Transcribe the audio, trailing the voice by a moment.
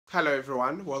Hello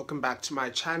everyone, welcome back to my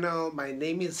channel. My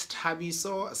name is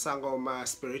Thabiso, a Sangoma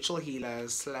spiritual healer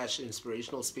slash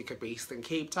inspirational speaker based in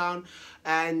Cape Town.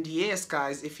 And yes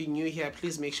guys, if you're new here,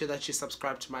 please make sure that you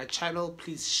subscribe to my channel.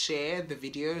 Please share the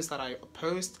videos that I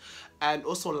post and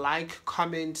also like,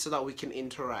 comment so that we can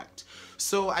interact.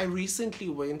 So I recently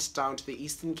went down to the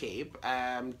Eastern Cape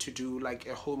to do like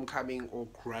a homecoming or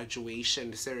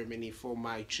graduation ceremony for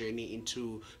my journey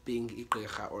into being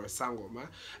Igqirha or Sangoma.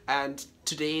 And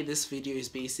today this video is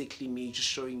basically me just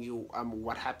showing you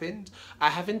what happened.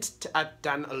 I haven't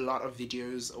done a lot of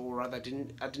videos, or rather I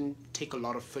didn't take a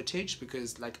lot of footage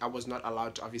because like I was not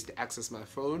allowed to obviously access my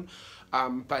phone.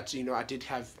 But you know, I did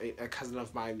have a cousin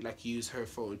of mine like use her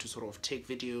phone to sort of take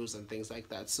videos and things like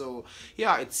that. So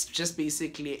yeah, it's just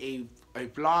basically a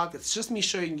vlog. It's just me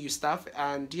showing you stuff.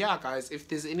 And yeah guys, if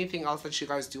there's anything else that you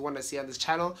guys do want to see on this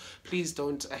channel, please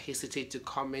don't hesitate to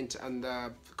comment on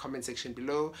the comment section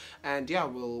below, and yeah,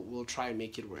 we'll try and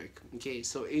make it work. Okay,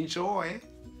 so enjoy.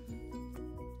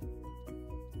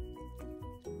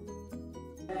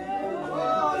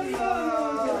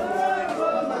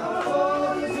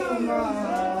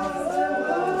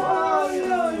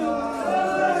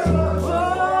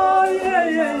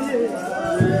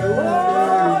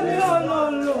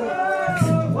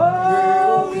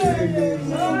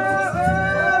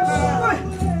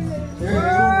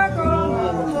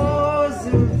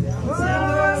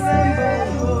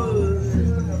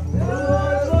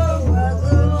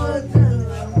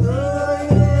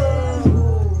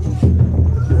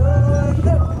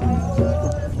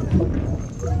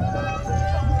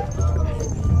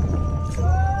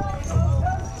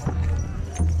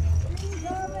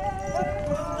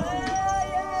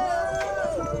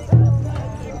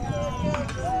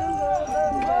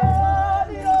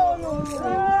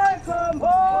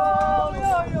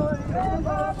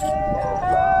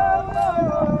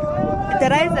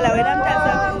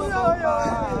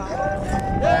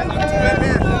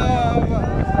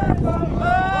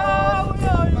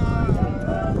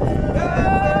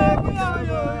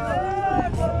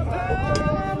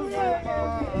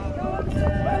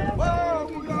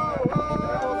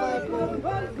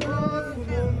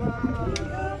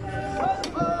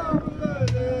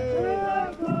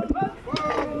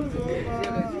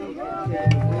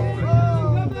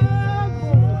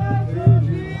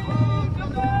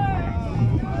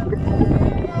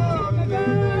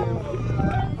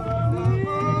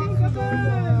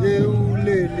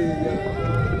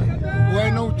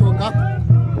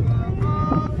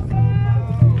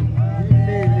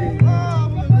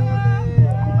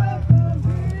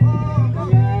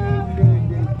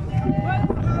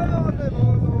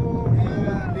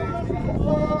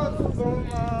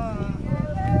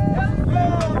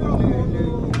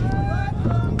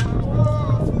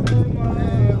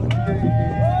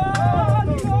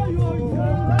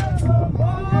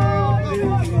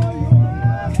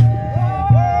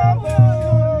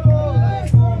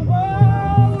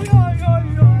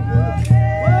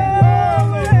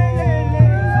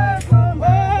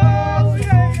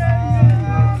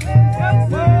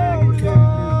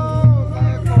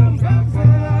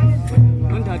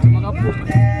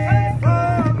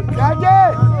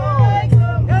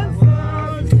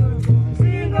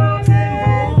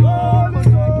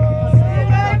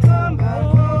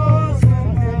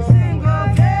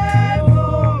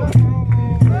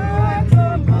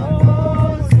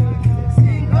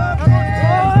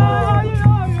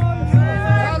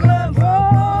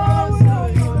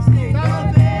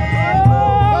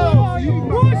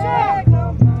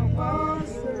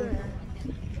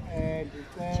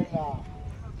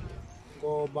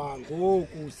 Ngoba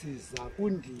ngoku siza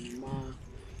kundima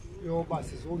yoba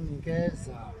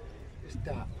sizonikeza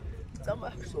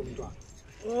isidaba somntwana.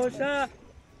 Osha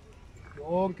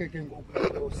yonke ke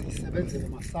ngoku sisebenzele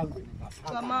emasangweni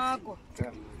ngaphakathi.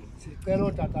 Sicela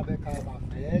ootata bekhaya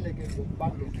bavele ke ngoku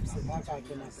bangenise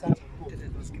phakathi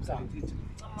emasangweni.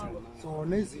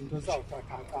 Zona izinto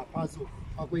zawuthatha phazo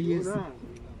kwakweyesi.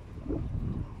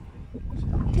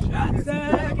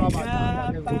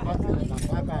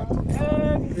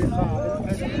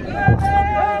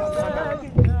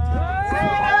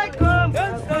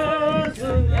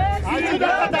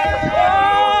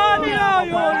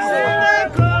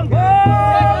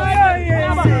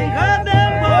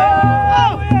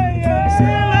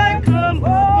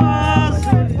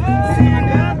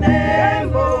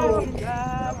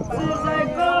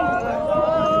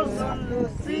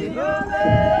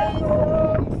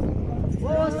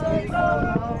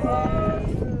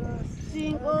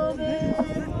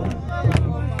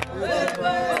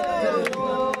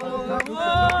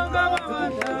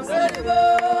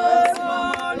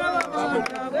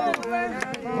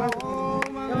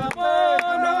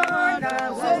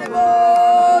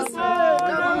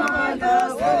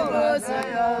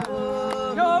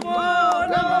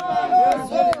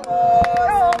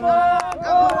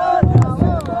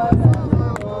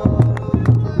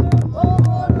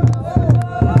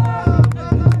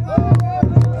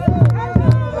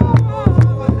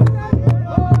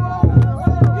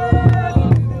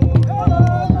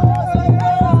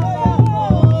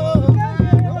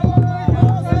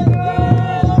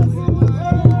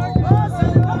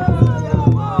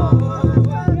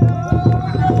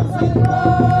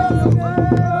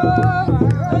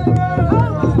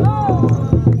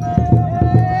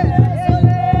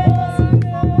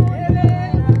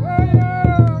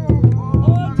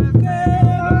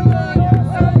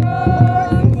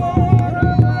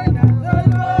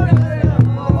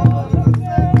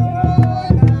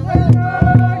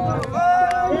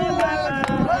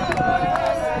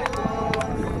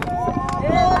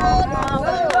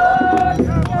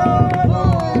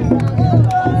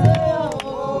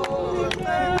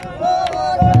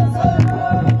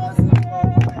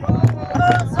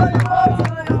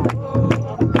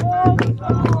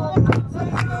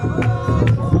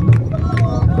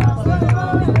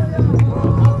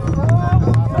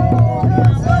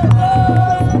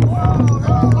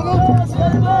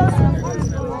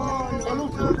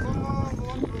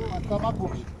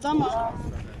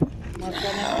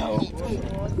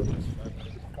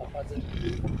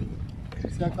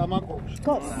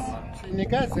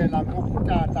 Sinikezela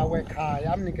ngokutata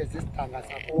wekhaya amnikeze isidanga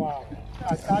sakowabo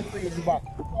acacile uba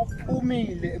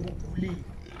uphumile ebugulini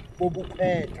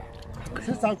bobukhwetha.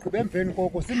 Sizawugqiba emveni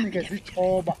koko simnikeze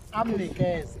itshoba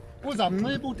amnikeze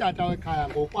uzamnxiba utata wekhaya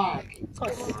ngokwakhe.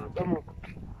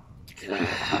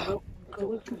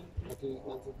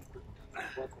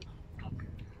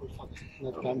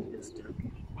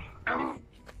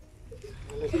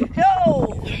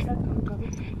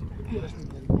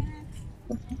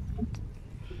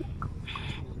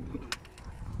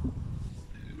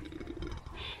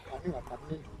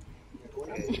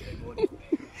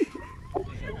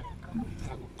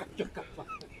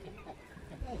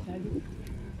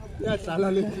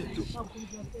 Yadlala le video.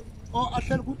 Oh,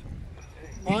 ahleli kuthi.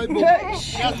 Hayibo.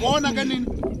 Uyazibona ke nini?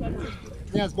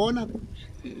 Uyazibona?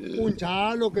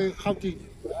 Kunjalo ke Gauteng.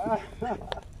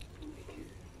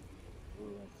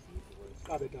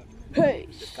 Hey.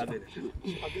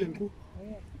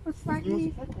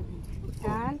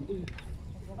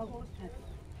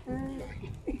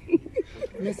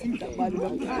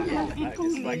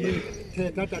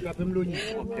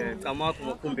 Okay, tamakho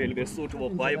ngokhumbeni besuthu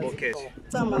bobhayi bokhethi.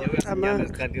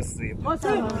 Esikhatisipho.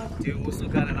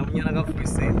 Usukana namnyana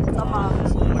kaVuyiseni.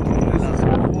 So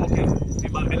okay,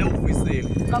 ibambele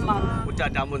uVuyiseni.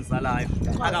 Utata monzalayo.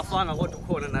 Akafanga kodwa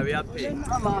ukhona nawe yaphela.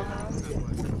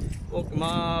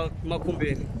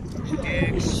 Makhumbeni.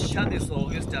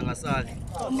 Shabiso isidanga sakhe.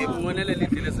 Ngikunqonelela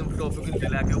indlela esimhlophe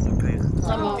kwindlela yakhe yokugqira.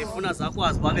 Ifuna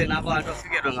zakwazi babe nabantu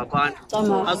afikelwe ngabantu.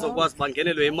 Azokwazi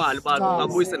bangenelwe imali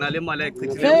babuyise nale mali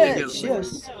ayichithileyo.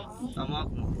 Yes.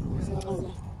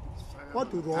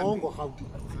 Kodwa urongo Gauteng.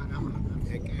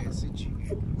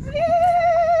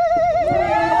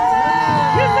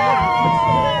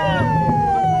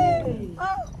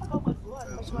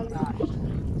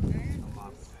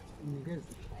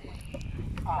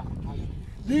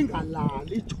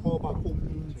 Lingalali itshoba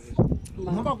komnyunzi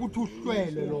ngoba kuthi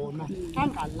uhlwele lona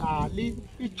angalali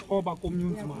itshoba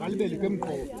komnyunzi makalibeleke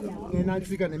emqolo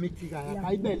nenantsika nemithika yakhe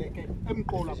ayibeleke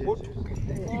emqolo agoduke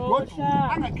igoduke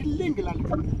angakilingi lali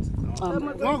komnyunzi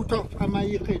ngokuthiwa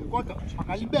amayirheni kodwa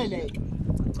makalibeleke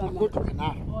agoduke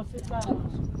nayo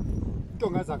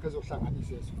intonga zakhe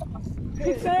ezohlanganisa ezo.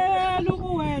 Ngicela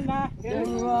ukuwela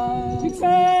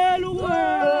ngicela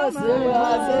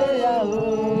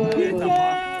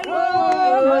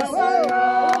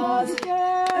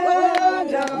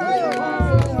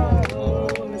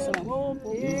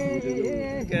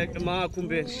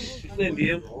Makhumbeni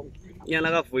sendiyem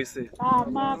nyana kaVuyiseni.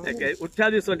 Okay,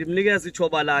 uThabiso ndimnikeza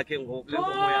itshoba lakhe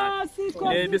ngokulenkomo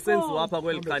yakhe. Bisenziwa apha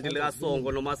kweli khandi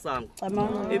likaSongo noMasango.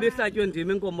 Ibihlatywe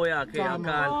ndimi inkomo yakhe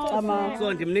yakhala.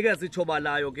 So ndimnikeza itshoba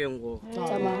layo ke ngoku.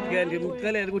 Ke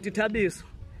ndimxelele ukuthi Thabiso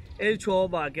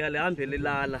itshoba ke alihambele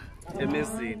lala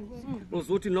emizini.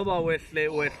 Uzuthi noba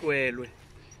wehlwelwe.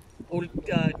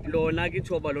 Lona ke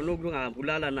itshoba lona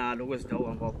ukungahambulala nalo kwezindawo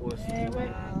hamba kuzo.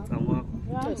 Tsamwa.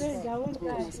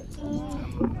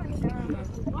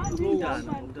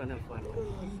 Umntana mfana.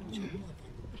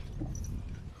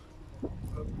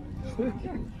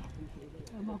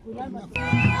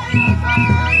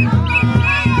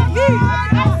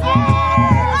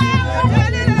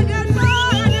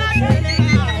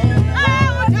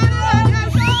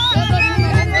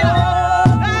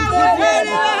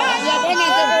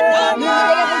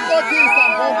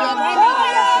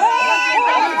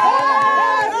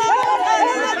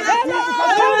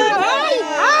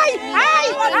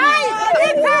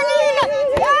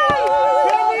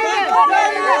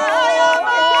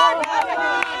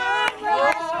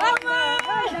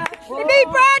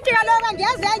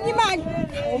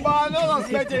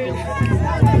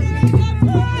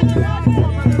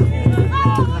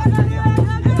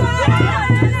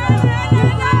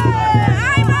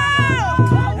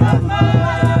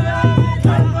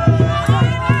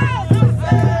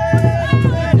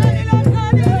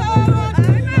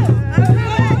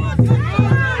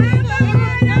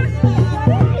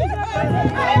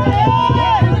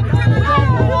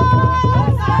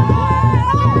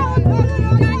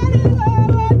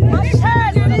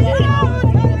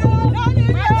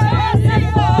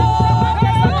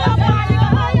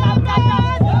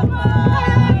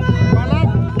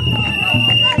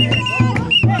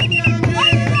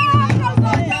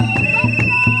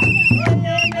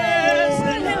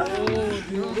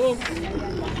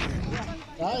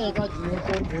 Hayi akade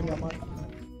nekonke ngamanye